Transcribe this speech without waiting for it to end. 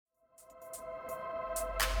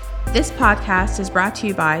This podcast is brought to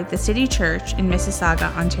you by The City Church in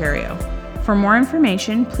Mississauga, Ontario. For more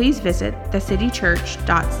information, please visit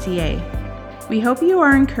thecitychurch.ca. We hope you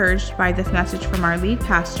are encouraged by this message from our lead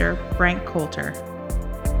pastor, Frank Coulter.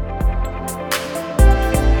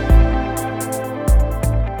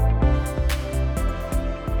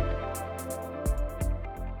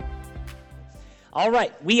 All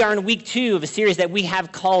right, we are in week 2 of a series that we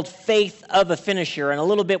have called Faith of a Finisher. And a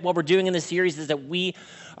little bit what we're doing in this series is that we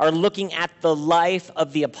are looking at the life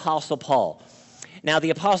of the Apostle Paul. Now, the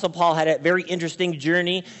Apostle Paul had a very interesting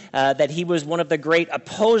journey, that he was one of the great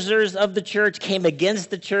opposers of the church, came against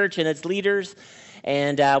the church and its leaders,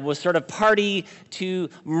 and was sort of party to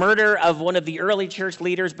murder of one of the early church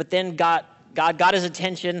leaders, but then God got his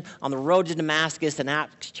attention on the road to Damascus in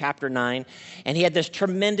Acts chapter 9, and he had this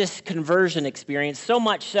tremendous conversion experience, so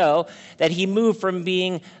much so that he moved from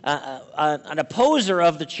being an opposer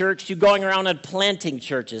of the church to going around and planting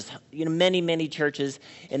churches, many churches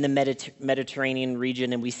in the Mediterranean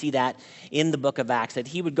region, and we see that in the book of Acts, that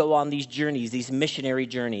he would go on these journeys, these missionary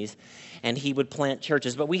journeys, and he would plant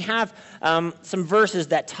churches. But we have some verses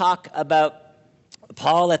that talk about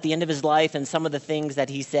Paul at the end of his life and some of the things that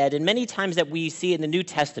he said. And many times that we see in the New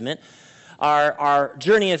Testament our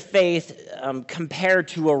journey of faith compared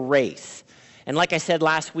to a race. And like I said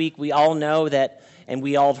last week, we all know that, and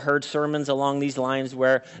we all have heard sermons along these lines,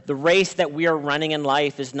 where the race that we are running in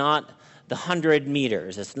life is not the 100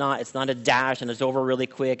 meters. It's not a dash and it's over really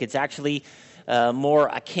quick. It's actually more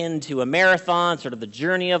akin to a marathon, sort of the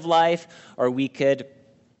journey of life, or we could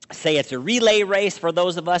say it's a relay race for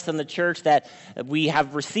those of us in the church that we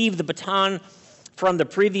have received the baton from the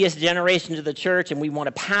previous generation to the church, and we want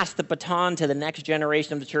to pass the baton to the next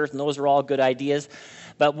generation of the church, and those are all good ideas.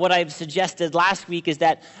 But what I've suggested last week is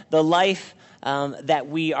that the life that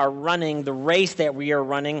we are running, the race that we are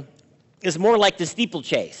running, is more like the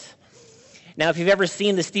steeplechase. Now, if you've ever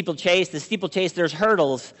seen the steeplechase, there's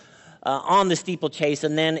hurdles on the steeplechase,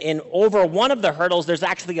 and then over one of the hurdles, there's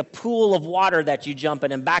actually a pool of water that you jump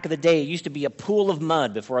in. And back in the day, it used to be a pool of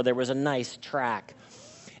mud before there was a nice track.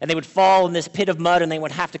 And they would fall in this pit of mud, and they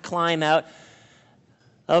would have to climb out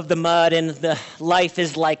of the mud, and the life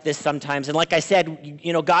is like this sometimes. And like I said,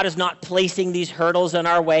 God is not placing these hurdles in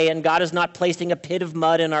our way, and God is not placing a pit of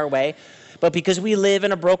mud in our way. But because we live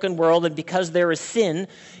in a broken world, and because there is sin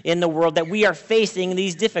in the world, that we are facing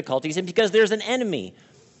these difficulties, and because there's an enemy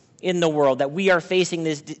in the world, that we are facing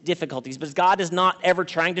these difficulties. But God is not ever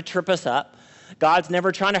trying to trip us up. God's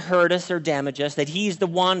never trying to hurt us or damage us, that He's the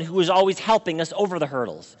one who is always helping us over the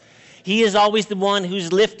hurdles. He is always the one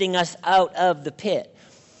who's lifting us out of the pit.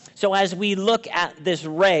 So as we look at this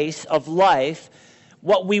race of life,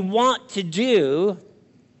 what we want to do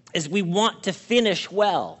is we want to finish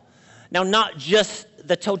well. Now, not just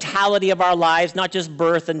the totality of our lives, not just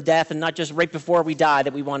birth and death, and not just right before we die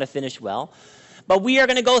that we want to finish well, but we are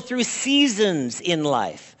going to go through seasons in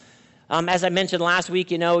life. As I mentioned last week,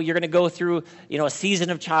 you're going to go through, a season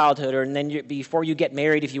of childhood, and then before you get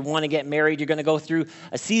married, if you want to get married, you're going to go through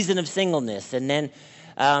a season of singleness. And then,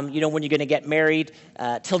 when you're going to get married,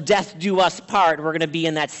 till death do us part, we're going to be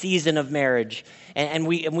in that season of marriage. And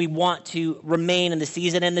we want to remain in the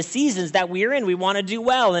season. And the seasons that we are in, we want to do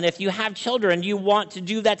well. And if you have children, you want to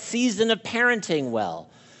do that season of parenting well.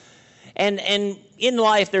 And in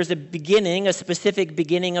life, there's a specific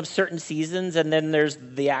beginning of certain seasons, and then there's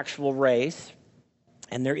the actual race,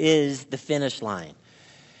 and there is the finish line.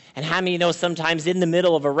 And how many know sometimes in the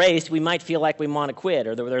middle of a race, we might feel like we want to quit,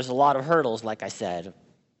 or there's a lot of hurdles, like I said,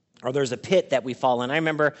 or there's a pit that we fall in. I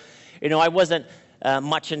remember, I wasn't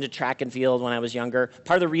much into track and field when I was younger.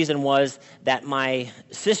 Part of the reason was that my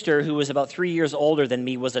sister, who was about 3 years older than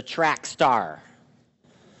me, was a track star.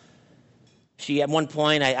 She, at one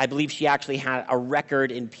point, I believe she actually had a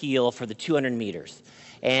record in Peel for the 200 meters.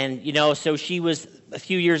 And, so she was a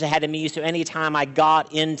few years ahead of me, so anytime I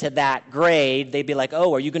got into that grade, they'd be like,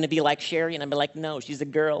 "Oh, are you going to be like Sherry?" And I'd be like, "No, she's a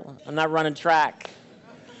girl. I'm not running track.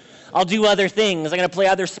 I'll do other things. I'm going to play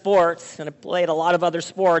other sports." And I played a lot of other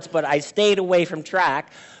sports, but I stayed away from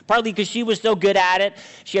track, partly because she was so good at it.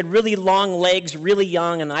 She had really long legs, really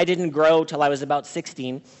young, and I didn't grow till I was about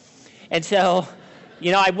 16. And so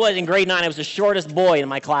I was in grade 9, I was the shortest boy in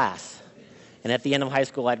my class. And at the end of high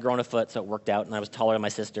school, I'd grown a foot, so it worked out, and I was taller than my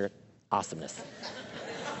sister. Awesomeness.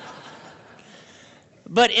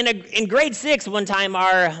 But in grade 6, one time,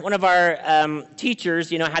 one of our teachers,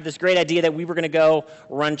 had this great idea that we were going to go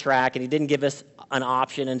run track, and he didn't give us an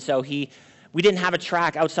option, and so we didn't have a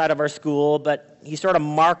track outside of our school, but he sort of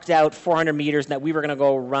marked out 400 meters and that we were going to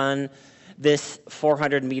go run this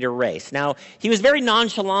 400-meter race. Now, he was very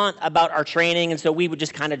nonchalant about our training, and so we would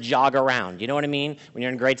just kind of jog around. You know what I mean? When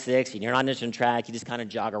you're in grade 6 and you're not interested in track, you just kind of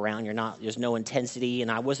jog around. There's no intensity, and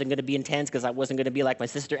I wasn't going to be intense because I wasn't going to be like my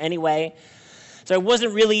sister anyway. So I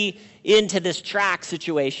wasn't really into this track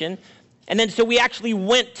situation. And then so we actually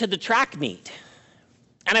went to the track meet.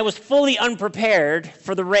 And I was fully unprepared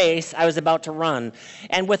for the race I was about to run.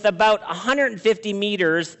 And with about 150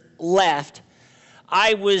 meters left,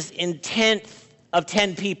 I was in 10th of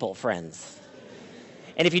 10 people, friends.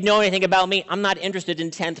 And if you know anything about me, I'm not interested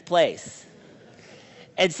in 10th place.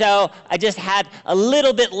 And so I just had a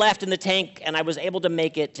little bit left in the tank, and I was able to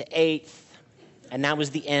make it to 8th. And that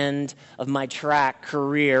was the end of my track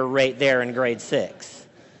career right there in grade 6.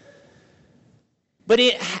 But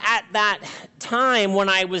at that time, when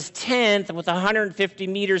I was 10th with 150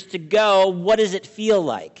 meters to go, what does it feel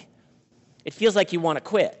like? It feels like you want to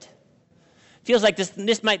quit. It feels like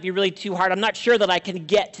this might be really too hard. I'm not sure that I can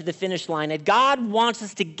get to the finish line. And God wants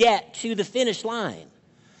us to get to the finish line.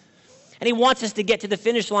 And he wants us to get to the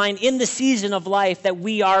finish line in the season of life that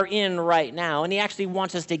we are in right now. And he actually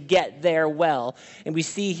wants us to get there well. And we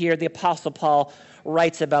see here the Apostle Paul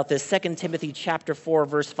writes about this. 2 Timothy chapter 4,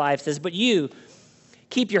 verse 5 says, "But you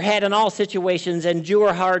keep your head in all situations,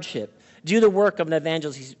 endure hardship. Do the work of an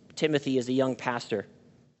evangelist." Timothy is a young pastor.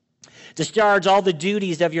 "Discharge all the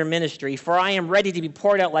duties of your ministry, for I am ready to be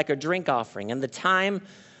poured out like a drink offering, and the time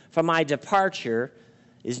for my departure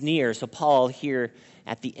is near." So Paul here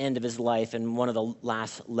at the end of his life in one of the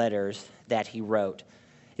last letters that he wrote.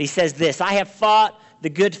 He says this, "I have fought the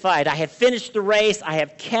good fight. I have finished the race. I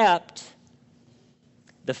have kept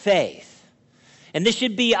the faith." And this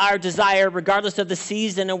should be our desire regardless of the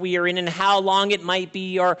season that we are in and how long it might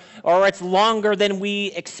be, or it's longer than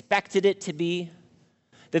we expected it to be.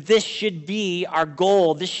 That this should be our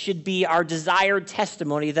goal. This should be our desired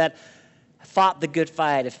testimony that I fought the good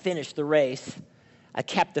fight, I finished the race, I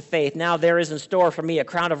kept the faith. Now there is in store for me a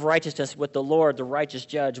crown of righteousness with the Lord, the righteous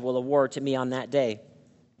judge, will award to me on that day.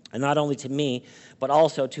 And not only to me, but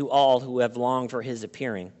also to all who have longed for his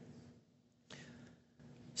appearing.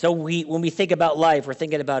 So when we think about life, we're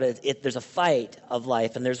thinking about it, there's a fight of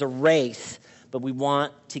life and there's a race, but we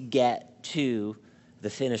want to get to the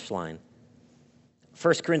finish line.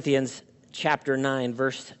 1 Corinthians chapter 9,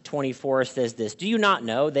 verse 24 says this, "Do you not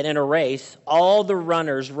know that in a race all the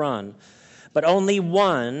runners run, but only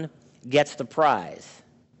one gets the prize?"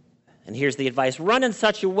 And here's the advice. "Run in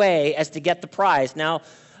such a way as to get the prize." Now,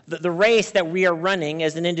 the race that we are running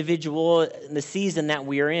as an individual in the season that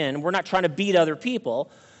we are in, we're not trying to beat other people,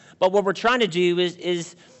 but what we're trying to do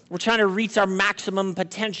is we're trying to reach our maximum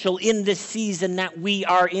potential in this season that we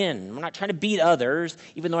are in. We're not trying to beat others,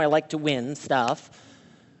 even though I like to win stuff.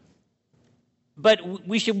 But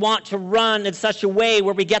we should want to run in such a way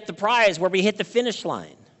where we get the prize, where we hit the finish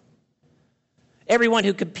line. Everyone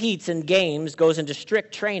who competes in games goes into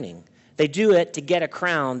strict training. They do it to get a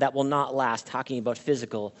crown that will not last, talking about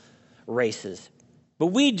physical races. But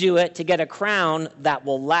we do it to get a crown that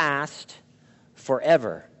will last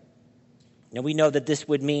forever. Now we know that this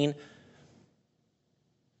would mean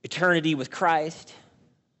eternity with Christ.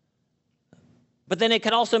 But then it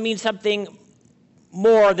could also mean something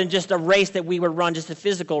more than just a race that we would run, just a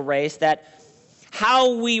physical race, that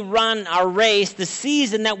how we run our race, the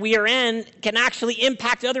season that we are in, can actually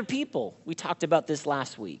impact other people. We talked about this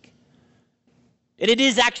last week. And it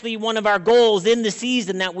is actually one of our goals in the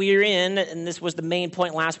season that we are in, and this was the main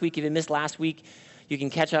point last week. If you missed last week, you can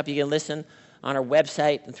catch up, you can listen on our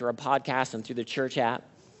website and through our podcast and through the church app,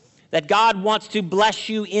 that God wants to bless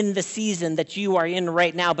you in the season that you are in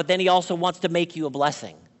right now, but then he also wants to make you a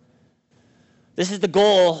blessing. This is the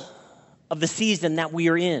goal of the season that we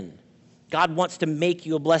are in. God wants to make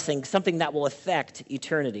you a blessing, something that will affect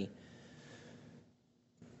eternity.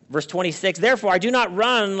 Verse 26, "Therefore I do not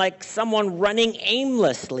run like someone running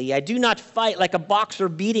aimlessly. I do not fight like a boxer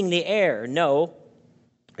beating the air. No,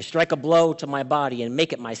 I strike a blow to my body and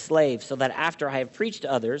make it my slave, so that after I have preached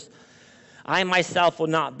to others, I myself will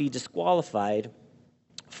not be disqualified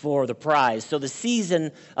for the prize." So the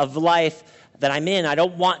season of life that I'm in, I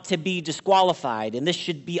don't want to be disqualified, and this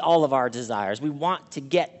should be all of our desires. We want to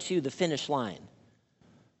get to the finish line.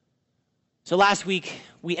 So last week,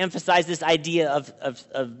 we emphasized this idea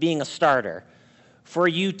of being a starter. For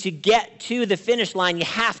you to get to the finish line, you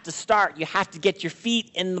have to start. You have to get your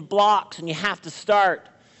feet in the blocks, and you have to start.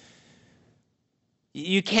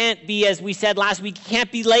 You can't be, as we said last week, you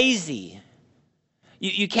can't be lazy.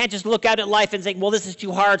 You can't just look out at life and say, well, this is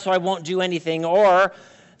too hard, so I won't do anything. Or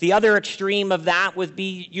the other extreme of that would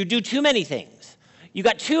be you do too many things. You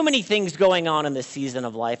got too many things going on in this season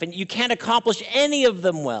of life, and you can't accomplish any of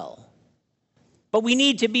them well. But we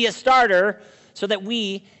need to be a starter so that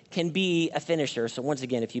we can be a finisher. So once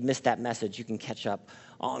again, if you missed that message, you can catch up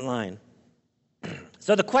online.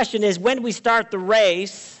 So the question is, when we start the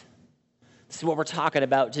race, this is what we're talking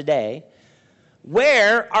about today,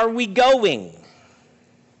 where are we going?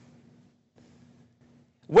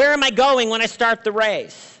 Where am I going when I start the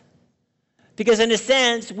race? Because in a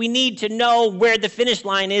sense, we need to know where the finish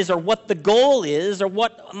line is or what the goal is or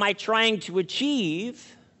what am I trying to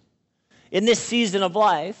achieve in this season of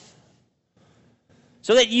life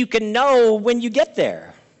so that you can know when you get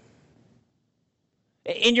there.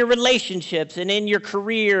 In your relationships and in your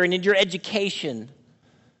career and in your education.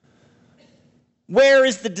 Where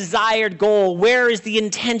is the desired goal? Where is the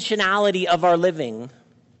intentionality of our living?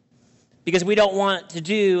 Because we don't want to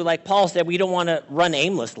do, like Paul said, we don't want to run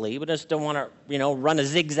aimlessly. We just don't want to, run a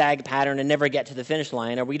zigzag pattern and never get to the finish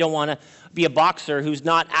line. Or we don't want to be a boxer who's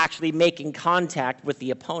not actually making contact with the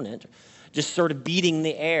opponent, just sort of beating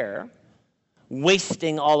the air,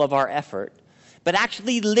 wasting all of our effort, but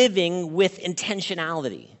actually living with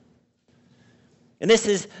intentionality. And this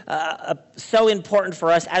is so important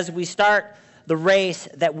for us as we start the race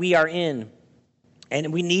that we are in.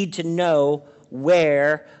 And we need to know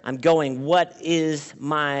where I'm going. What is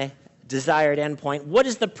my desired endpoint? What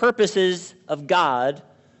is the purposes of God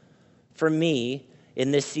for me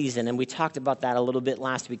in this season? And we talked about that a little bit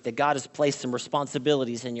last week, that God has placed some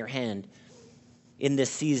responsibilities in your hand in this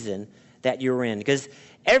season that you're in. Because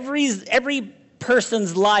every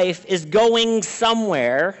person's life is going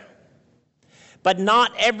somewhere, but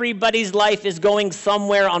not everybody's life is going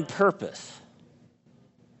somewhere on purpose.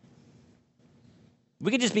 We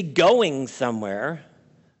could just be going somewhere,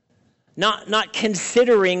 not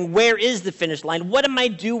considering where is the finish line. What am I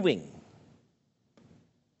doing?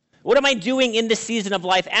 What am I doing in this season of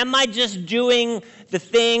life? Am I just doing the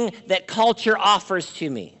thing that culture offers to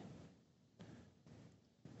me?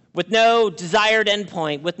 With no desired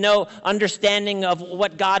endpoint, with no understanding of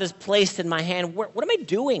what God has placed in my hand. What am I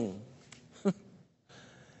doing?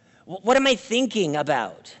 What am I thinking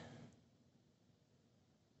about?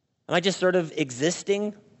 Am I just sort of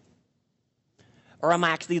existing? Or am I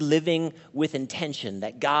actually living with intention,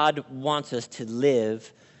 that God wants us to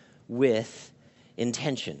live with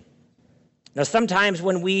intention? Now, sometimes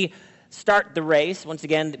when we start the race, once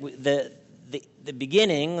again, the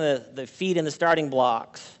beginning, the feet in the starting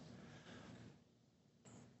blocks,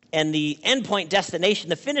 and the endpoint destination,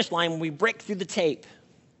 the finish line, when we break through the tape,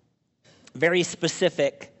 very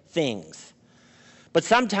specific things. But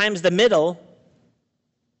sometimes the middle,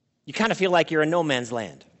 you kind of feel like you're in no man's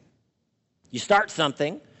land. You start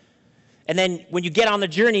something, and then when you get on the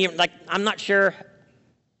journey, you're like, I'm not sure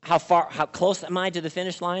how close am I to the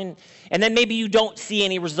finish line? And then maybe you don't see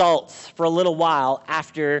any results for a little while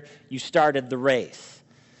after you started the race.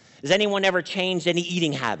 Has anyone ever changed any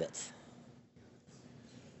eating habits?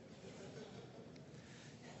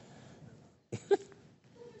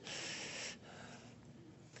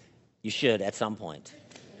 You should at some point.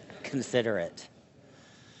 Consider it.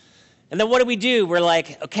 And then what do? We're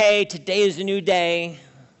like, okay, today is a new day.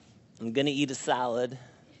 I'm going to eat a salad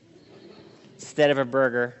instead of a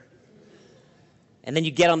burger. And then you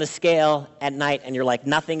get on the scale at night and you're like,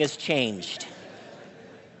 nothing has changed.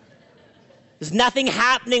 There's nothing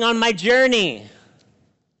happening on my journey.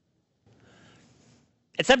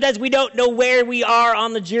 And sometimes we don't know where we are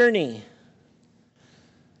on the journey.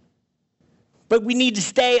 But we need to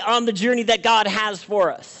stay on the journey that God has for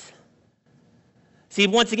us. See,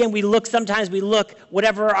 once again, sometimes we look,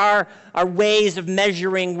 whatever our ways of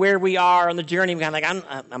measuring where we are on the journey, we're kind of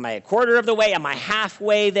like, am I a quarter of the way? Am I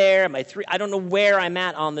halfway there? Am I I don't know where I'm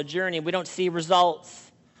at on the journey. We don't see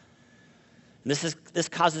results. And this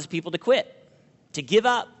causes people to quit, to give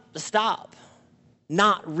up, to stop,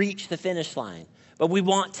 not reach the finish line. But we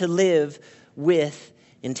want to live with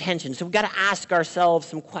intention. So we've got to ask ourselves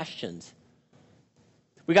some questions.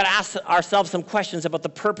 We've got to ask ourselves some questions about the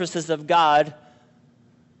purposes of God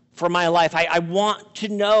for my life. I want to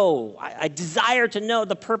know, I desire to know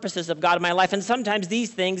the purposes of God in my life. And sometimes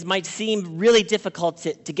these things might seem really difficult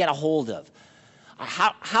to get a hold of.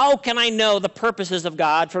 How can I know the purposes of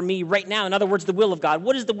God for me right now? In other words, the will of God.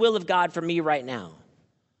 What is the will of God for me right now?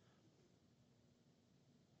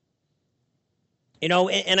 And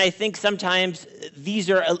I think sometimes these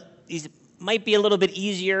might be a little bit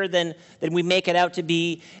easier than we make it out to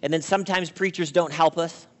be. And then sometimes preachers don't help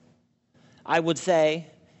us, I would say,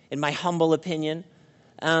 in my humble opinion.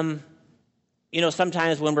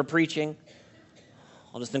 Sometimes when we're preaching,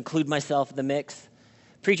 I'll just include myself in the mix.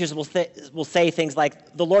 Preachers will say things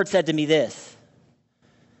like, the Lord said to me this.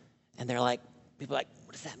 And people are like,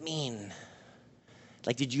 what does that mean?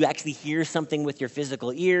 Like, did you actually hear something with your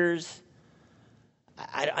physical ears?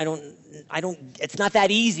 I don't, it's not that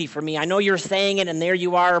easy for me. I know you're saying it, and there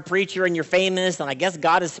you are, a preacher, and you're famous, and I guess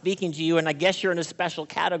God is speaking to you, and I guess you're in a special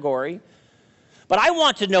category. But I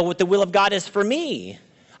want to know what the will of God is for me.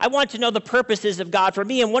 I want to know the purposes of God for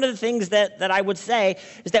me. And one of the things that I would say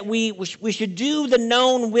is that we should do the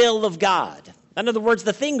known will of God. In other words,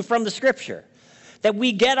 the thing from the Scripture. That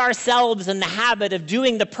we get ourselves in the habit of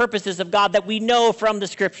doing the purposes of God that we know from the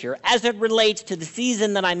Scripture as it relates to the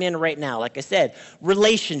season that I'm in right now. Like I said,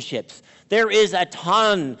 relationships. There is a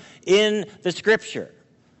ton in the Scripture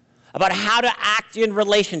about how to act in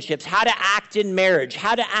relationships, how to act in marriage,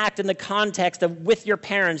 how to act in the context of with your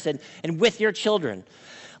parents and with your children.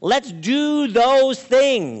 Let's do those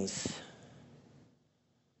things.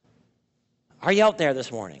 Are you out there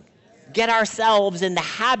this morning? Get ourselves in the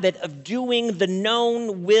habit of doing the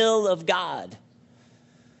known will of God.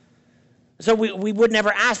 So we would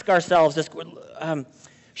never ask ourselves this,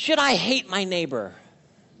 should I hate my neighbor?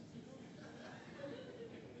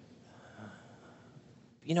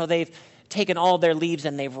 You know, they've taken all their leaves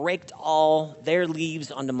and they've raked all their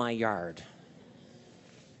leaves onto my yard.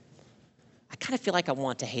 I kind of feel like I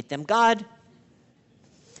want to hate them. God,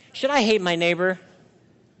 should I hate my neighbor?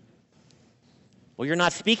 Well, you're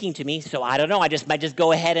not speaking to me, so I don't know. I might just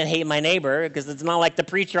go ahead and hate my neighbor because it's not like the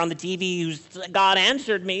preacher on the TV who's God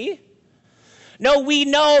answered me. No, we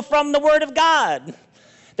know from the Word of God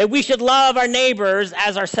that we should love our neighbors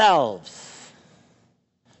as ourselves.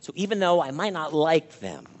 So even though I might not like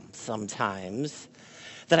them sometimes,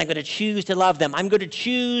 then I'm going to choose to love them. I'm going to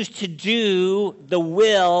choose to do the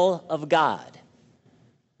will of God.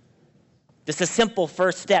 This is a simple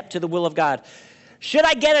first step to the will of God. Should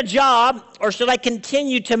I get a job or should I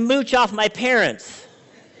continue to mooch off my parents?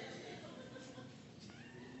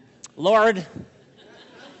 Lord,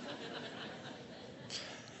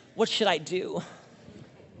 what should I do?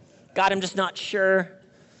 God, I'm just not sure.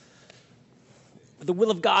 The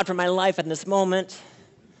will of God for my life in this moment.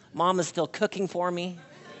 Mom is still cooking for me.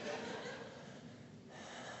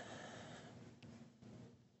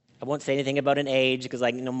 I won't say anything about an age because,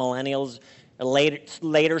 millennials are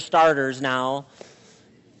later starters now.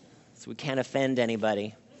 So we can't offend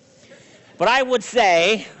anybody. But I would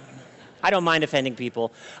say, I don't mind offending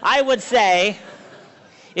people. I would say,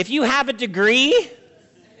 if you have a degree, you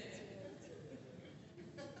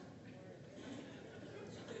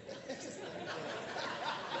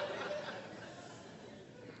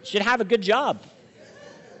should have a good job.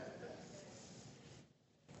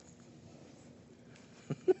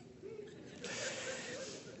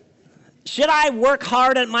 Should I work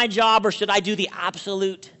hard at my job or should I do the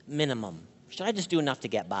absolute minimum? Should I just do enough to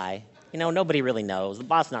get by? Nobody really knows. The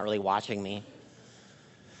boss is not really watching me.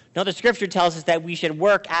 No, the Scripture tells us that we should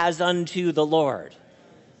work as unto the Lord.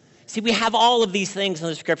 See, we have all of these things in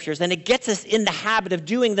the Scriptures, and it gets us in the habit of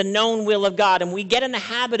doing the known will of God. And we get in the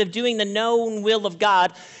habit of doing the known will of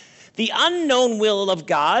God. The unknown will of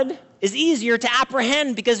God is easier to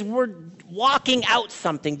apprehend because we're walking out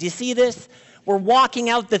something. Do you see this? We're walking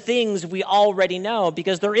out the things we already know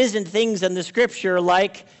because there isn't things in the Scripture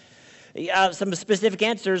like some specific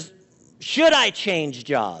answers. Should I change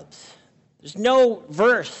jobs? There's no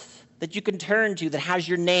verse that you can turn to that has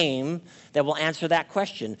your name that will answer that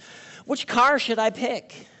question. Which car should I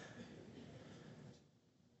pick?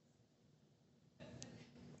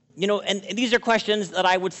 And these are questions that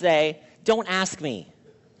I would say, don't ask me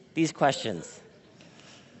these questions.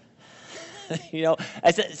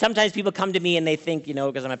 Sometimes people come to me and they think,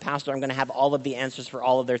 because I'm a pastor, I'm going to have all of the answers for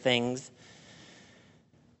all of their things.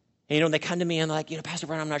 And, they come to me and they're like, Pastor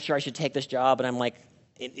Brian, I'm not sure I should take this job. And I'm like,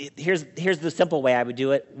 here's the simple way I would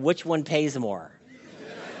do it. Which one pays more?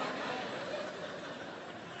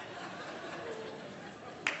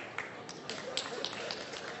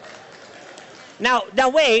 Now,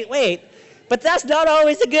 wait. But that's not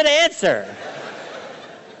always a good answer.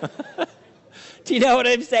 Do you know what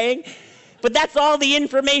I'm saying? But that's all the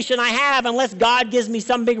information I have unless God gives me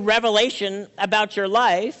some big revelation about your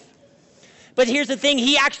life. But here's the thing,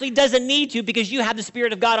 He actually doesn't need to because you have the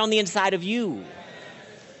Spirit of God on the inside of you.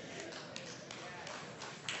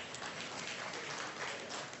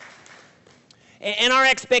 And our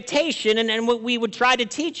expectation and what we would try to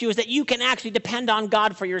teach you is that you can actually depend on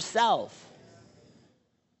God for yourself.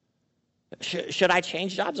 Should I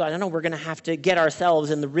change jobs? I don't know. We're going to have to get ourselves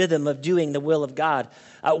in the rhythm of doing the will of God.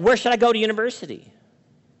 Where should I go to university?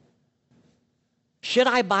 Should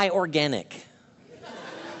I buy organic?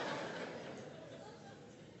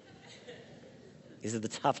 These are the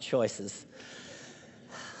tough choices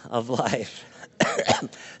of life.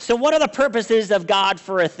 So what are the purposes of God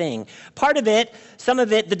for a thing? Part of it, some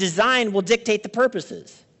of it, the design will dictate the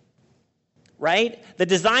purposes, right? The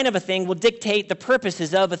design of a thing will dictate the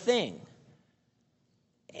purposes of a thing.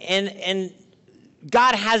 And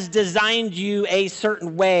God has designed you a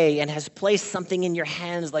certain way and has placed something in your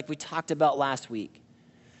hands like we talked about last week.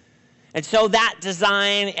 And so that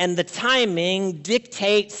design and the timing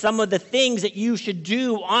dictate some of the things that you should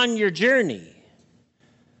do on your journey.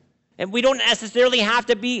 And we don't necessarily have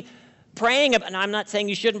to be praying about, and I'm not saying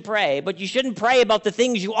you shouldn't pray, but you shouldn't pray about the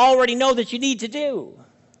things you already know that you need to do.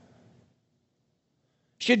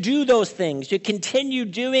 Should do those things, should continue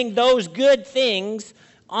doing those good things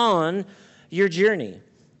on your journey.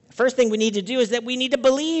 First thing we need to do is that we need to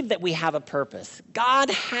believe that we have a purpose. God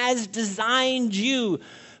has designed you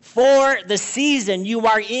for the season you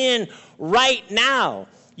are in right now.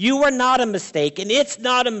 You are not a mistake, and it's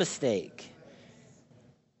not a mistake.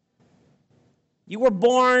 You were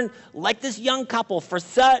born like this young couple for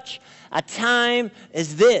such a time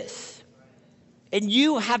as this. And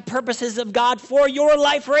you have purposes of God for your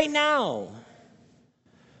life right now.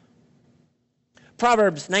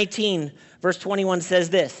 Proverbs 19, verse 21 says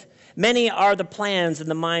this, "Many are the plans in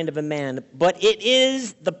the mind of a man, but it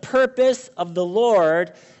is the purpose of the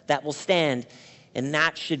Lord that will stand." And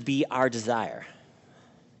that should be our desire.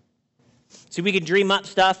 See, we could dream up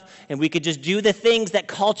stuff, and we could just do the things that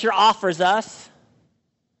culture offers us.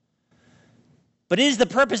 But it is the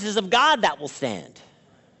purposes of God that will stand.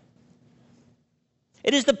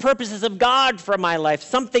 It is the purposes of God for my life,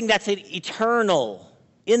 something that's eternal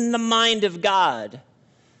in the mind of God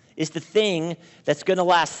is the thing that's going to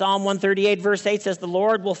last. Psalm 138 verse 8 says, "The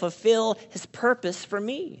Lord will fulfill his purpose for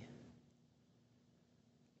me."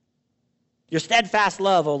 Your steadfast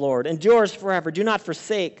love, O Lord, endures forever. Do not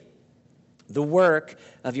forsake the work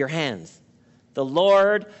of your hands. The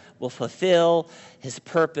Lord will fulfill his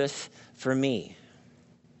purpose for me.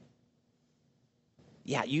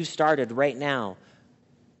 Yeah, you started right now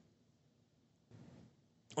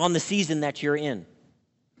on the season that you're in.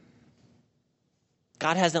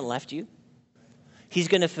 God hasn't left you. He's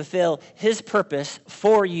going to fulfill his purpose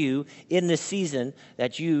for you in the season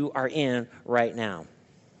that you are in right now.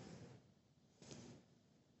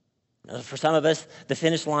 For some of us, the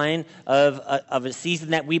finish line of a season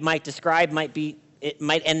that we might describe might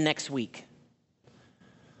end next week.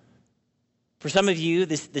 For some of you,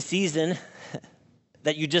 the season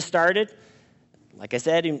that you just started, like I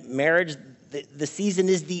said, in marriage, the season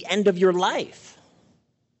is the end of your life.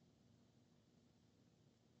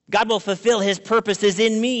 God will fulfill his purposes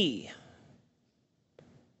in me.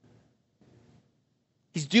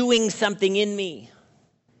 He's doing something in me.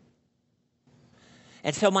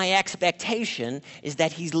 And so my expectation is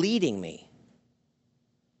that he's leading me.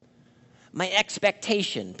 My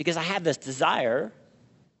expectation, because I have this desire,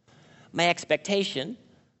 my expectation,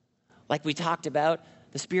 like we talked about,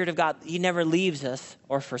 the Spirit of God, he never leaves us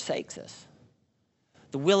or forsakes us.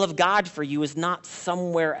 The will of God for you is not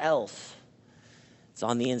somewhere else. It's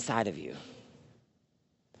on the inside of you.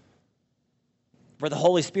 Where the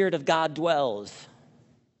Holy Spirit of God dwells.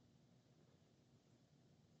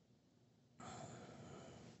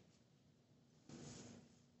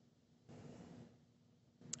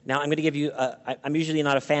 Now, I'm going to give you, I'm usually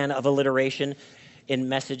not a fan of alliteration in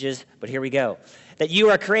messages, but here we go. That you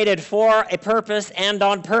are created for a purpose and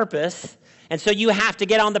on purpose, and so you have to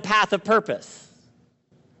get on the path of purpose.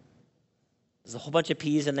 There's a whole bunch of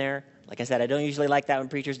P's in there. Like I said, I don't usually like that when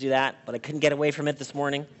preachers do that, but I couldn't get away from it this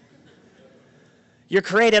morning. You're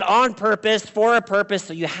created on purpose, for a purpose,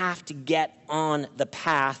 so you have to get on the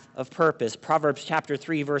path of purpose. Proverbs chapter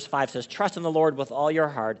 3, verse 5 says, "Trust in the Lord with all your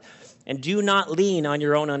heart, and do not lean on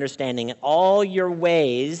your own understanding. In all your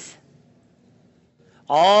ways,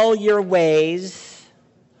 on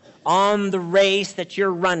the race that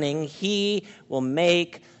you're running, he will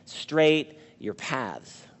make straight your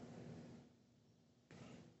paths."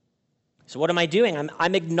 So what am I doing?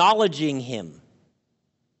 I'm acknowledging him.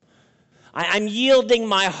 I'm yielding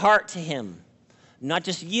my heart to him, not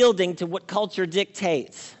just yielding to what culture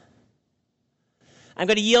dictates. I'm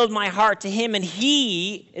going to yield my heart to him, and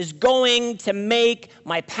he is going to make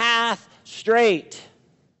my path straight.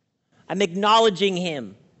 I'm acknowledging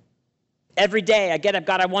him. Every day I get up,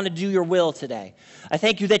 God, I want to do your will today. I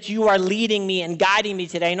thank you that you are leading me and guiding me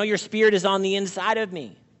today. I know your Spirit is on the inside of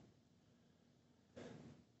me.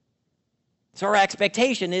 So our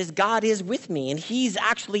expectation is God is with me, and he's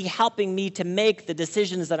actually helping me to make the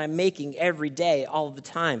decisions that I'm making every day, all the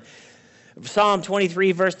time. Psalm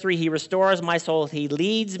 23, verse 3, he restores my soul. He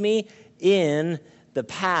leads me in the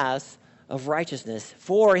paths of righteousness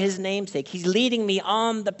for his name's sake. He's leading me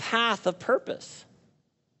on the path of purpose.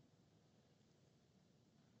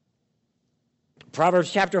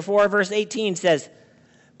 Proverbs chapter 4, verse 18 says,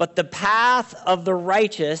 "But the path of the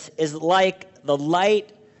righteous is like the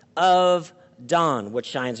light of dawn, which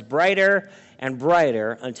shines brighter and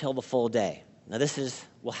brighter until the full day." Now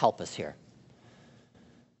will help us here.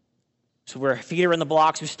 So we're feet are in the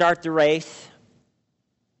blocks. We start the race,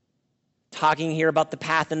 talking here about the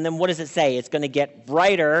path. And then what does it say? It's going to get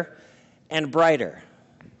brighter and brighter.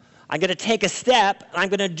 I'm going to take a step, and I'm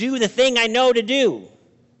going to do the thing I know to do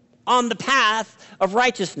on the path of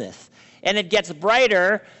righteousness. And it gets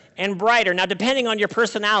brighter and brighter. Now, depending on your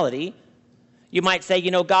personality, you might say,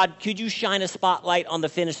 God, could you shine a spotlight on the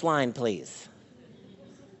finish line, please?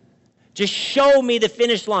 Just show me the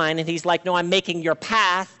finish line. And he's like, no, I'm making your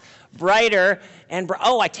path brighter and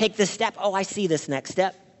I take this step. Oh, I see this next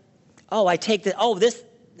step. Oh,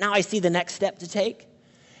 now I see the next step to take.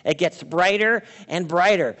 It gets brighter and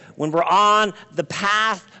brighter when we're on the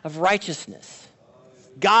path of righteousness.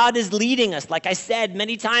 God is leading us. Like I said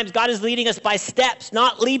many times, God is leading us by steps,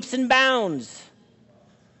 not leaps and bounds.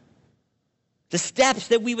 The steps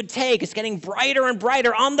that we would take is getting brighter and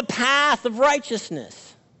brighter on the path of righteousness.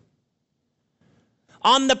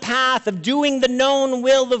 On the path of doing the known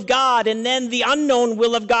will of God, and then the unknown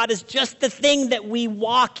will of God is just the thing that we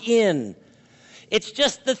walk in. It's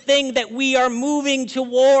just the thing that we are moving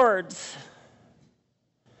towards.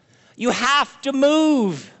 You have to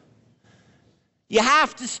move. You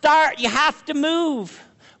have to start. You have to move.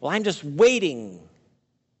 Well, I'm just waiting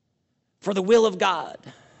for the will of God.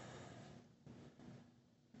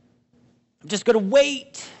 I'm just going to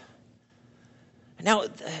wait. Now,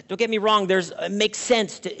 don't get me wrong. It makes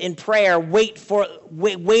sense in prayer,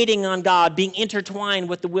 waiting on God, being intertwined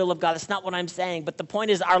with the will of God. That's not what I'm saying. But the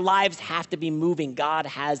point is, our lives have to be moving. God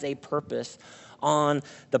has a purpose on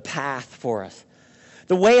the path for us.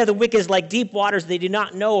 The way of the wicked is like deep waters. They do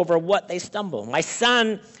not know over what they stumble. My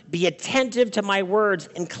son, be attentive to my words.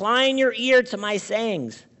 Incline your ear to my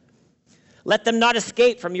sayings. Let them not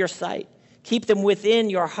escape from your sight. Keep them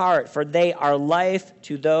within your heart, for they are life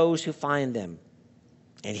to those who find them,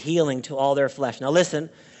 and healing to all their flesh. Now listen,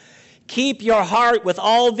 keep your heart with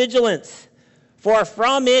all vigilance, for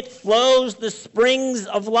from it flows the springs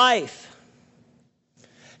of life.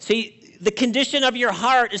 See, the condition of your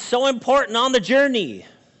heart is so important on the journey.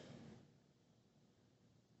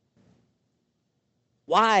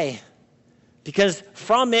 Why? Because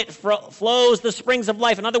from it flows the springs of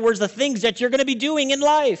life. In other words, the things that you're going to be doing in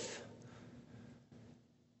life.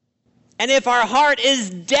 And if our heart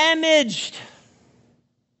is damaged,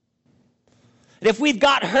 and if we've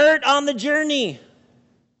got hurt on the journey,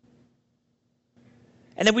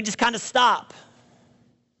 and then we just kind of stop,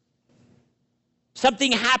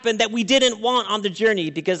 something happened that we didn't want on the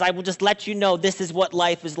journey, because I will just let you know this is what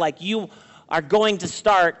life is like. You are going to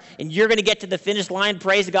start, and you're going to get to the finish line,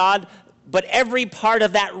 praise God, but every part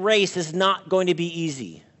of that race is not going to be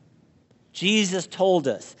easy. Jesus told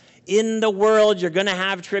us, in the world you're going to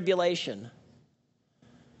have tribulation,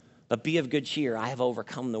 but be of good cheer. I have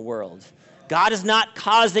overcome the world. God is not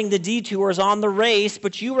causing the detours on the race,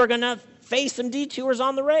 but you are going to face some detours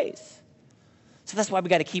on the race. So that's why we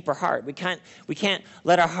got to keep our heart. We can't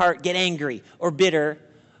let our heart get angry or bitter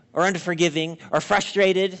or unforgiving or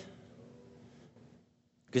frustrated,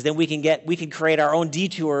 because then we can create our own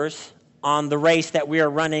detours on the race that we are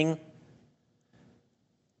running.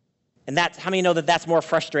 And how many know that that's more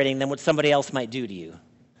frustrating than what somebody else might do to you?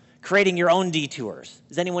 Creating your own detours.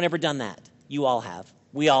 Has anyone ever done that? You all have.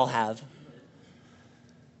 We all have.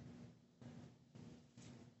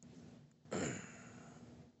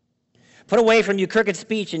 Put away from you crooked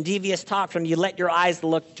speech and devious talk from you. Let your eyes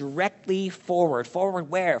look directly forward. Forward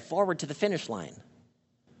where? Forward to the finish line.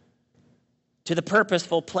 To the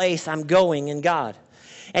purposeful place I'm going in God.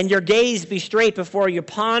 And your gaze be straight before you.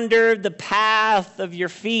 Ponder the path of your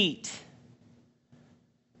feet.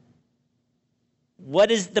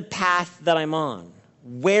 What is the path that I'm on?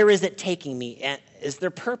 Where is it taking me? Is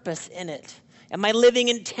there purpose in it? Am I living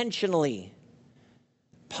intentionally?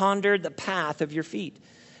 Ponder the path of your feet.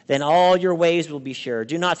 Then all your ways will be sure.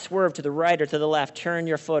 Do not swerve to the right or to the left. Turn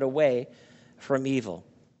your foot away from evil.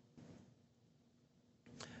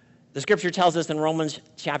 The scripture tells us in Romans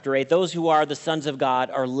chapter 8, those who are the sons of God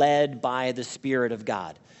are led by the Spirit of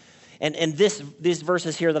God. And these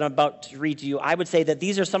verses here that I'm about to read to you, I would say that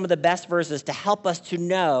these are some of the best verses to help us to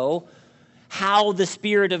know how the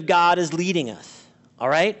Spirit of God is leading us. All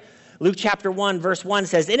right? Luke chapter 1, verse 1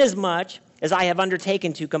 says, "Inasmuch as I have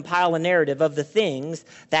undertaken to compile a narrative of the things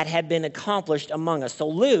that had been accomplished among us." So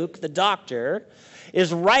Luke, the doctor,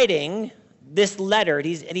 is writing this letter, and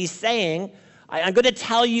he's saying, I'm going to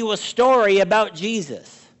tell you a story about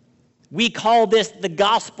Jesus. We call this the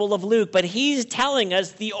Gospel of Luke, but he's telling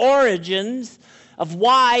us the origins of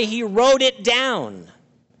why he wrote it down.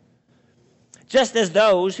 Just as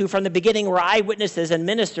those who from the beginning were eyewitnesses and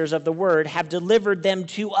ministers of the word have delivered them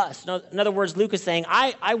to us. In other words, Luke is saying,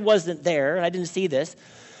 I wasn't there, and I didn't see this,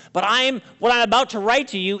 but what I'm about to write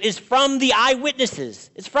to you is from the eyewitnesses.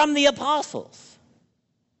 It's from the apostles.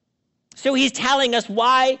 So he's telling us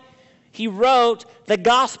why he wrote the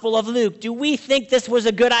Gospel of Luke. Do we think this was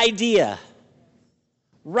a good idea?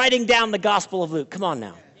 Writing down the Gospel of Luke. Come on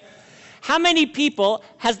now. How many people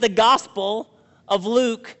has the Gospel of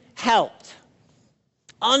Luke helped?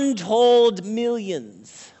 Untold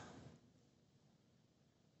millions.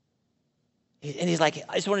 And he's like,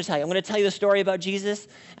 I just want to tell you, I'm going to tell you the story about Jesus,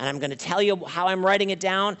 and I'm going to tell you how I'm writing it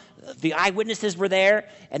down. The eyewitnesses were there,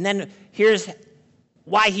 and then here's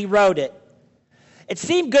why he wrote it. It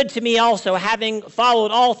seemed good to me also, having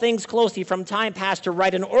followed all things closely from time past, to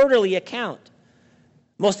write an orderly account,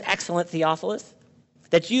 most excellent Theophilus,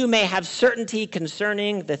 that you may have certainty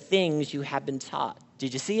concerning the things you have been taught.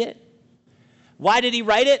 Did you see it? Why did he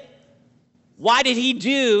write it? Why did he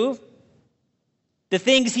do the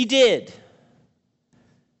things he did?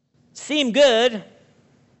 Seem good.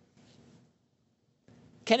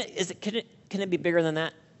 Can it be bigger than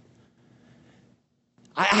that?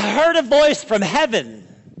 I heard a voice from heaven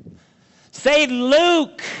say,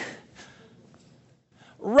 Luke,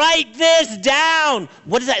 write this down.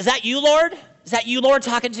 What is that? Is that you, Lord? Is that you, Lord,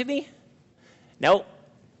 talking to me? No.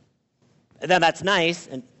 Now, that's nice,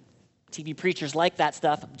 and TV preachers like that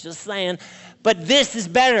stuff. I'm just saying. But this is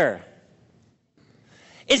better.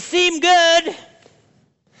 It seemed good.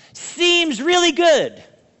 Seems really good.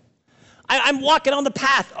 I'm walking on the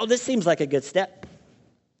path. Oh, this seems like a good step.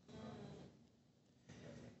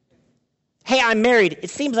 Hey, I'm married. It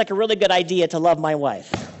seems like a really good idea to love my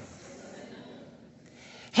wife.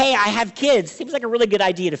 Hey, I have kids. Seems like a really good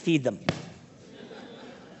idea to feed them.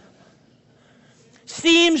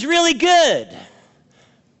 Seems really good.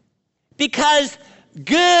 Because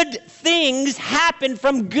good things happen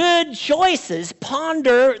from good choices.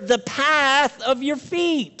 Ponder the path of your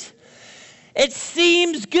feet. It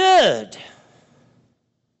seems good.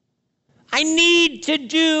 I need to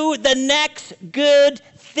do the next good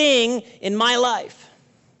thing in my life.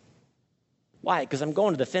 Why? Because I'm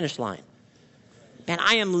going to the finish line. Man,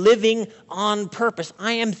 I am living on purpose.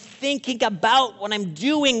 I am thinking about what I'm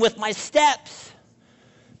doing with my steps,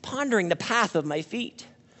 pondering the path of my feet.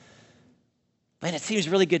 Man, it seems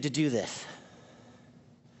really good to do this.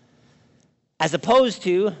 As opposed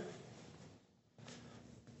to,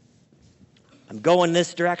 I'm going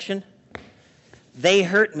this direction. They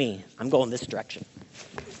hurt me. I'm going this direction.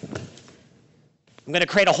 I'm going to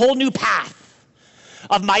create a whole new path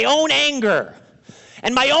of my own anger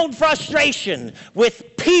and my own frustration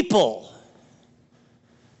with people.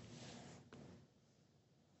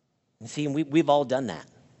 And see, we've all done that.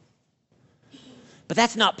 But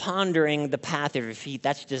that's not pondering the path of your feet.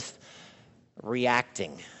 That's just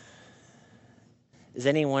reacting. Has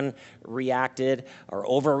anyone reacted or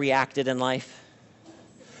overreacted in life?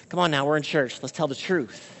 Come on now, we're in church. Let's tell the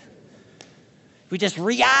truth. We just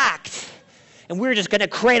react. And we're just going to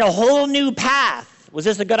create a whole new path. Was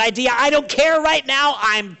this a good idea? I don't care right now.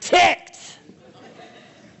 I'm ticked.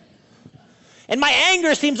 And my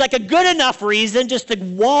anger seems like a good enough reason just to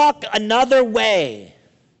walk another way.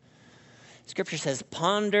 Scripture says,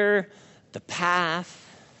 ponder the path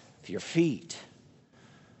of your feet.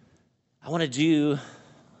 I want to do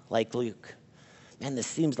like Luke. Man, this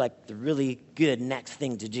seems like the really good next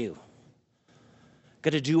thing to do.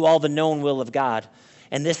 Got to do all the known will of God.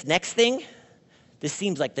 And this next thing, this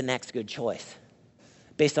seems like the next good choice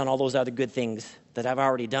based on all those other good things that I've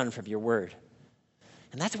already done from your word.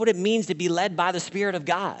 And that's what it means to be led by the Spirit of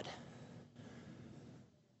God.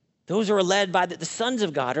 Those who are led by the sons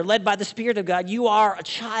of God are led by the Spirit of God. You are a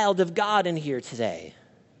child of God in here today.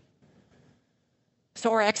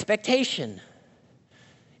 So our expectation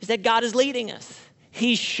is that God is leading us.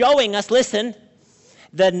 He's showing us, listen,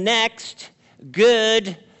 the next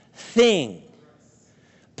good thing.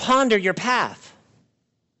 Ponder your path.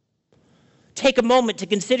 Take a moment to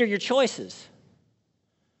consider your choices.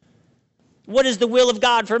 What is the will of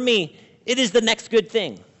God for me? It is the next good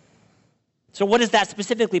thing. So what is that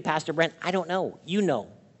specifically, Pastor Brent? I don't know. You know.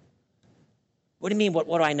 What do you mean, what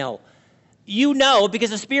do I know? You know because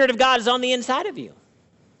the Spirit of God is on the inside of you.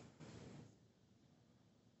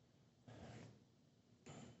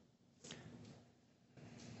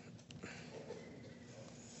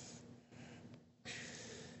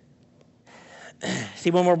 See,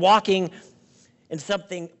 when we're walking in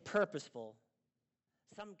something purposeful.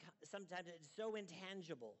 Sometimes it's so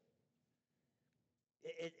intangible.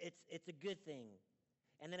 It's a good thing.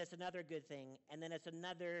 And then it's another good thing. And then it's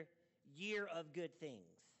another year of good things.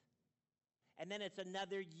 And then it's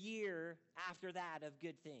another year after that of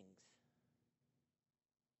good things.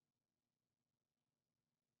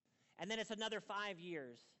 And then it's another 5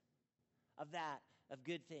 years of that, of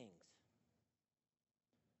good things.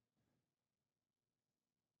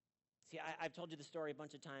 See, I've told you the story a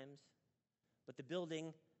bunch of times, but the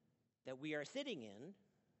building that we are sitting in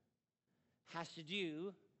has to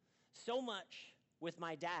do so much with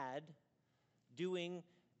my dad doing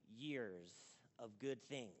years of good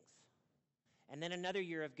things. And then another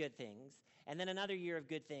year of good things, and then another year of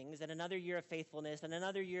good things, and another year of faithfulness, and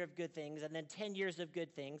another year of good things, and then 10 years of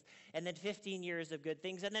good things, and then 15 years of good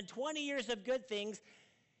things, and then 20 years of good things.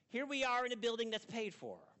 Here we are in a building that's paid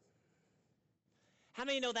for. How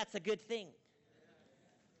many know that's a good thing?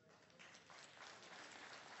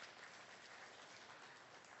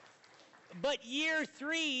 But year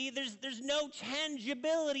 3, there's no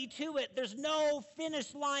tangibility to it. There's no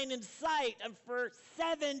finish line in sight for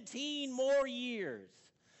 17 more years.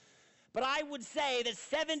 But I would say that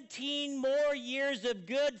 17 more years of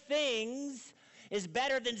good things is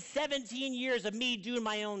better than 17 years of me doing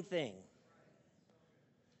my own thing.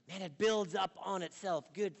 Man, it builds up on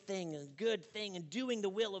itself. Good thing, and doing the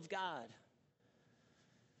will of God.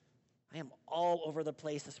 I am all over the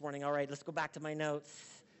place this morning. All right, let's go back to my notes.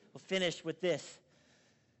 We'll finish with this.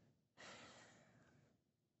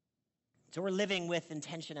 So we're living with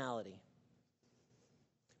intentionality.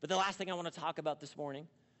 But the last thing I want to talk about this morning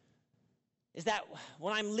is that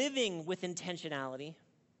when I'm living with intentionality,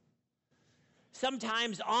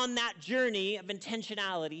 sometimes on that journey of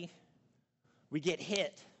intentionality, we get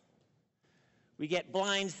hit. We get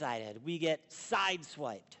blindsided. We get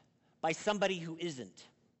sideswiped by somebody who isn't.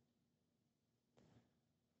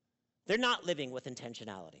 They're not living with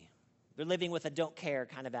intentionality. They're living with a don't care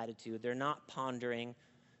kind of attitude. They're not pondering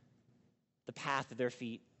the path of their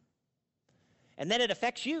feet. And then it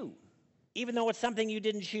affects you, even though it's something you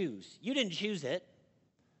didn't choose. You didn't choose it.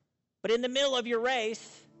 But in the middle of your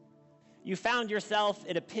race, you found yourself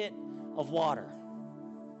in a pit of water.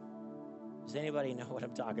 Does anybody know what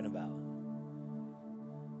I'm talking about?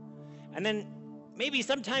 And then maybe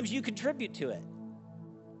sometimes you contribute to it.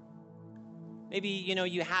 Maybe,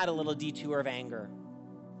 you had a little detour of anger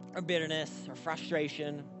or bitterness or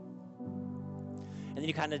frustration. And then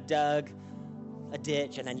you kind of dug a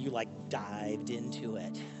ditch and then you dived into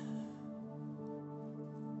it.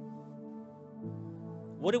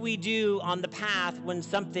 What do we do on the path when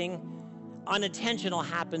something unintentional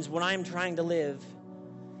happens when I'm trying to live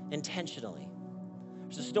intentionally?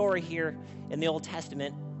 There's a story here in the Old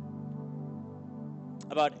Testament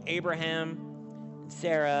about Abraham and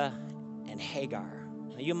Sarah and Hagar.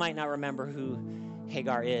 Now, you might not remember who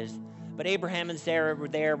Hagar is, but Abraham and Sarah were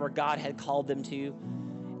there where God had called them to.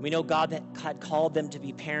 We know God had called them to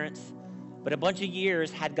be parents, but a bunch of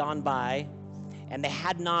years had gone by, and they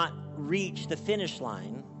had not reached the finish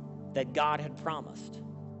line that God had promised.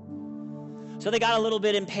 So they got a little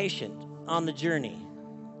bit impatient on the journey.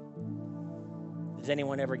 Does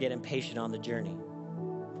anyone ever get impatient on the journey?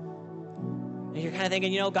 And you're kind of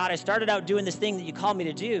thinking, God, I started out doing this thing that you called me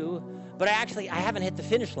to do, but I haven't hit the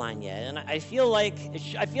finish line yet, and I feel like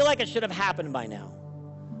it should have happened by now.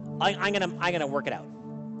 I'm gonna work it out.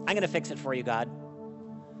 I'm gonna fix it for you, God.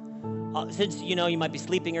 Since you might be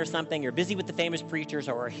sleeping or something, you're busy with the famous preachers,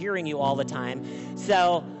 or we're hearing you all the time.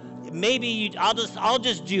 So maybe I'll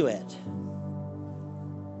just do it.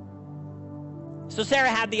 So Sarah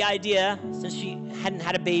had the idea, since she hadn't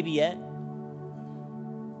had a baby yet.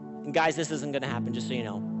 And guys, this isn't going to happen, just so you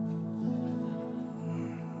know.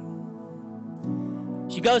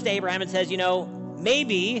 She goes to Abraham and says,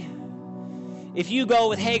 maybe if you go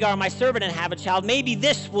with Hagar, my servant, and have a child, maybe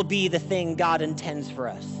this will be the thing God intends for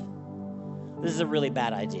us. This is a really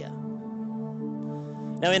bad idea.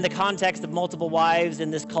 Now, in the context of multiple wives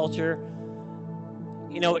in this culture,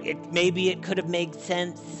 maybe it could have made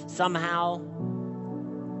sense somehow,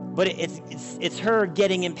 but it's her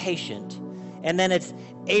getting impatient, and then it's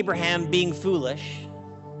Abraham being foolish,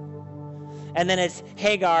 and then it's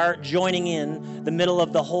Hagar joining in the middle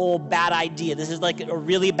of the whole bad idea. This is a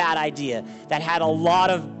really bad idea that had a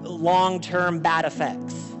lot of long-term bad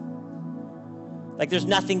effects. There's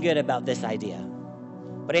nothing good about this idea.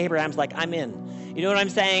 But Abraham's I'm in. You know what I'm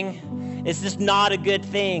saying? It's just not a good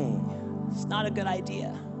thing. It's not a good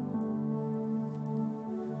idea.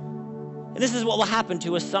 And this is what will happen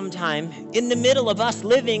to us sometime in the middle of us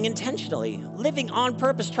living intentionally, living on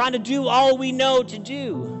purpose, trying to do all we know to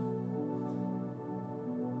do.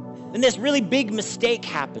 And this really big mistake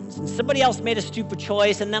happens, and somebody else made a stupid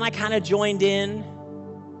choice, and then I kind of joined in.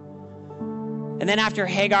 And then after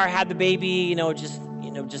Hagar had the baby,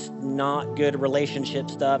 just not good relationship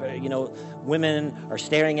stuff. Women are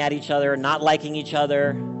staring at each other, not liking each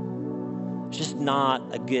other. It's just not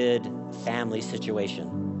a good family situation.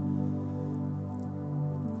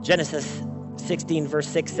 Genesis 16 verse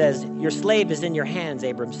 6 says, "Your slave is in your hands,"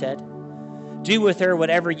 Abram said. "Do with her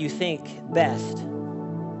whatever you think best."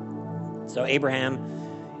 So Abraham,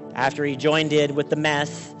 after he joined in with the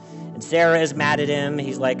mess, and Sarah is mad at him,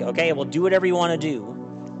 he's like, okay, well, do whatever you want to do.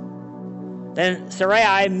 Then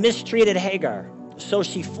Sarai mistreated Hagar, so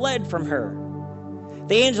she fled from her.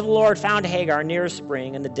 The angel of the Lord found Hagar near a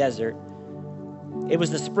spring in the desert. It was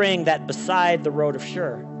the spring that beside the road of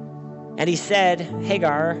Shur. And he said,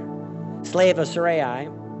 "Hagar, slave of Sarai,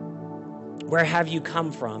 where have you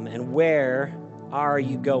come from, and where are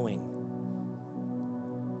you going?"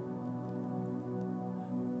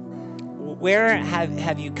 Where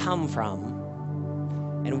have you come from,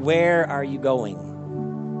 and where are you going?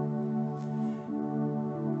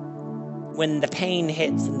 When the pain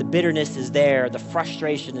hits and the bitterness is there, the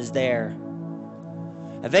frustration is there,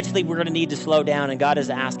 eventually we're going to need to slow down, and God is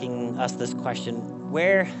asking us this question: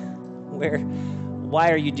 why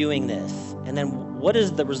are you doing this? And then what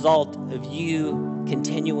is the result of you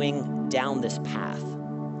continuing down this path?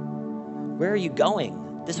 Where are you going?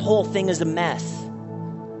 This whole thing is a mess.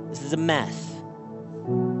 This is a mess.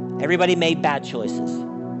 Everybody made bad choices.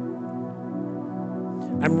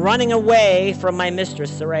 I'm running away from my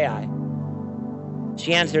mistress, Sarai.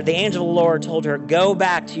 She answered, "The angel of the Lord told her, 'Go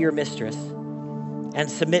back to your mistress and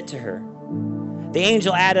submit to her.' The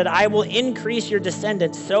angel added, 'I will increase your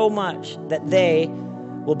descendants so much that they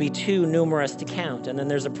will be too numerous to count.'" And then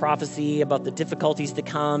there's a prophecy about the difficulties to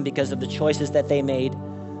come because of the choices that they made.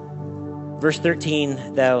 Verse 13,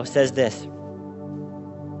 though, says this: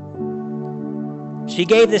 "She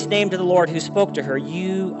gave this name to the Lord who spoke to her,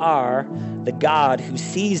 'You are the God who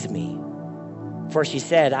sees me.' For she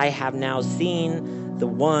said, 'I have now seen the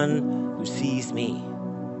one who sees me.'"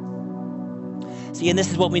 See, and this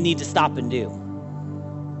is what we need to stop and do.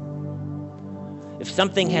 If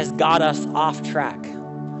something has got us off track,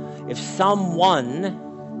 if someone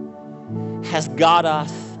has got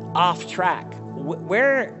us off track,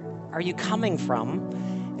 where are you coming from,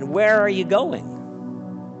 and where are you going?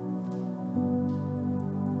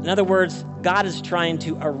 In other words, God is trying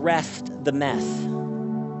to arrest the mess.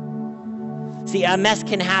 See, a mess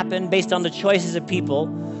can happen based on the choices of people,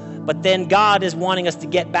 but then God is wanting us to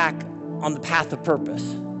get back on the path of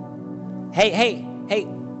purpose. Hey,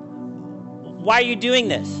 why are you doing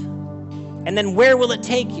this? And then where will it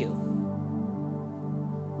take you?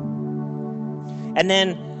 And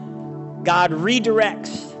then God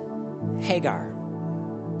redirects Hagar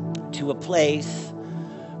to a place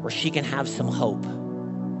where she can have some hope,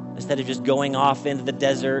 instead of just going off into the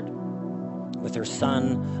desert with her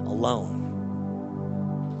son alone.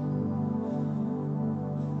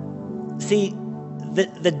 See,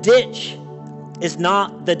 the ditch is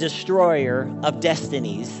not the destroyer of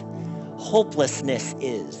destinies. Hopelessness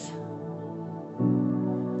is.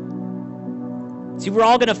 See, we're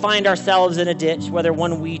all going to find ourselves in a ditch, whether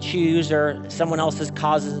one we choose or someone else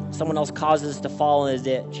causes to fall in a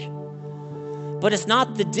ditch. But it's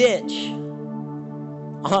not the ditch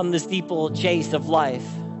on the steeplechase of life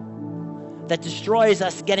that destroys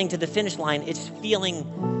us getting to the finish line. It's feeling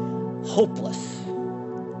hopeless.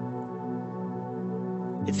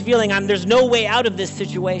 It's feeling there's no way out of this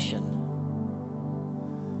situation.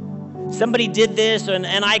 Somebody did this and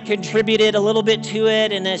I contributed a little bit to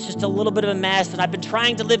it, and it's just a little bit of a mess, and I've been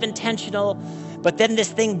trying to live intentional, but then this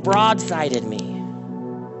thing broadsided me.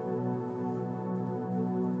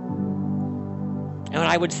 And what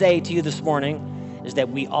I would say to you this morning is that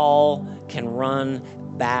we all can run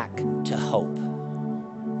back to hope.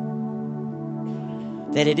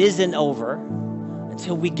 That it isn't over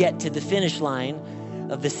until we get to the finish line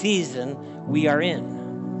of the season we are in.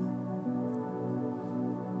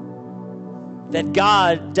 That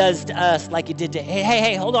God does to us like He did to,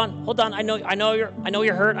 hey, hold on. I know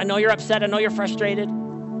you're hurt. I know you're upset. I know you're frustrated.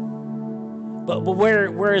 But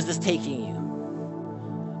where is this taking you?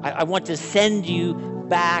 I want to send you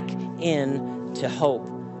back in to hope.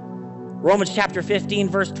 Romans chapter 15,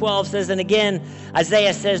 verse 12 says, and again,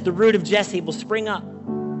 Isaiah says, the root of Jesse will spring up,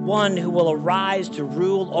 one who will arise to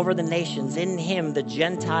rule over the nations. In him, the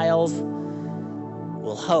Gentiles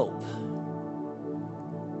will hope.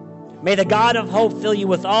 May the God of hope fill you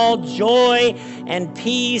with all joy and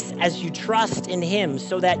peace as you trust in him,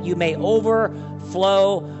 so that you may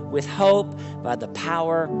overflow with hope by the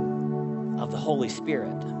power of the Holy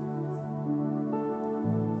Spirit.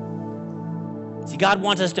 See, God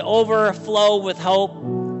wants us to overflow with hope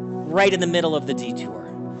right in the middle of the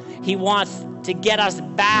detour. He wants to get us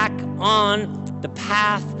back on the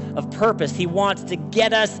path of purpose. He wants to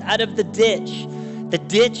get us out of the ditch. The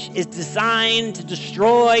ditch is designed to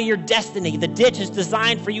destroy your destiny. The ditch is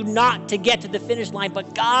designed for you not to get to the finish line,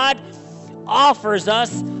 but God offers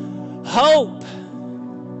us hope,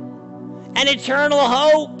 an eternal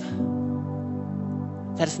hope.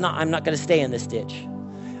 I'm not going to stay in this ditch.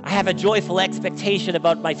 I have a joyful expectation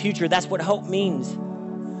about my future. That's what hope means.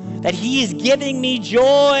 That He is giving me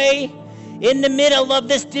joy in the middle of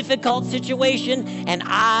this difficult situation, and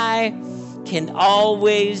I can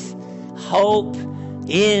always hope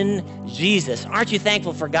in Jesus. Aren't you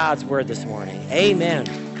thankful for God's word this morning? Amen.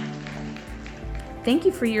 Thank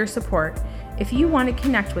you for your support. If you want to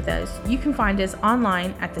connect with us, you can find us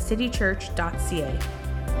online at thecitychurch.ca.